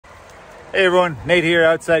Hey everyone, Nate here,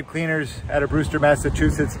 Outside Cleaners out of Brewster,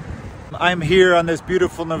 Massachusetts. I'm here on this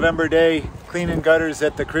beautiful November day cleaning gutters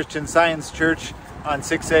at the Christian Science Church on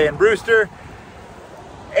 6A in Brewster.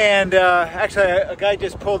 And actually a guy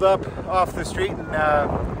just pulled up off the street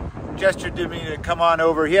and gestured to me to come on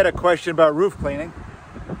over. He had a question about roof cleaning.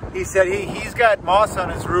 He said he's got moss on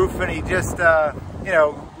his roof, and he just,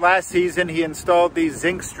 last season he installed these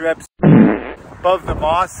zinc strips above the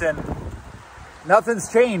moss and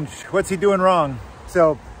nothing's changed. What's he doing wrong?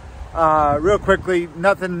 So real quickly,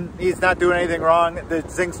 he's not doing anything wrong. The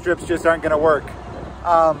zinc strips just aren't going to work.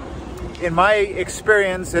 In my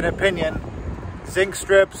experience and opinion, zinc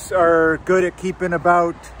strips are good at keeping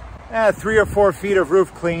about 3 or 4 feet of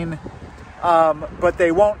roof clean, but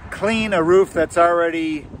they won't clean a roof that's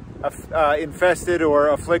already infested or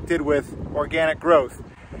afflicted with organic growth.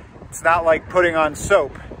 It's not like putting on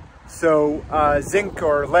soap. So zinc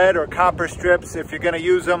or lead or copper strips, if you're going to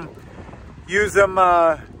use them,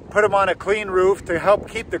 put them on a clean roof to help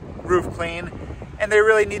keep the roof clean. And they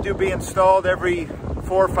really need to be installed every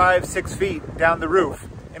 4, 5, 6 feet down the roof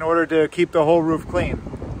in order to keep the whole roof clean.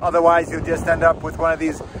 Otherwise, you'll just end up with one of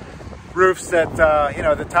these roofs that,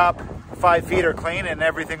 the top 5 feet are clean and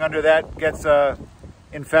everything under that gets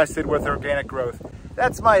infested with organic growth.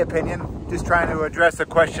 That's my opinion. Just trying to address a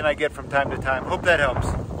question I get from time to time. Hope that helps.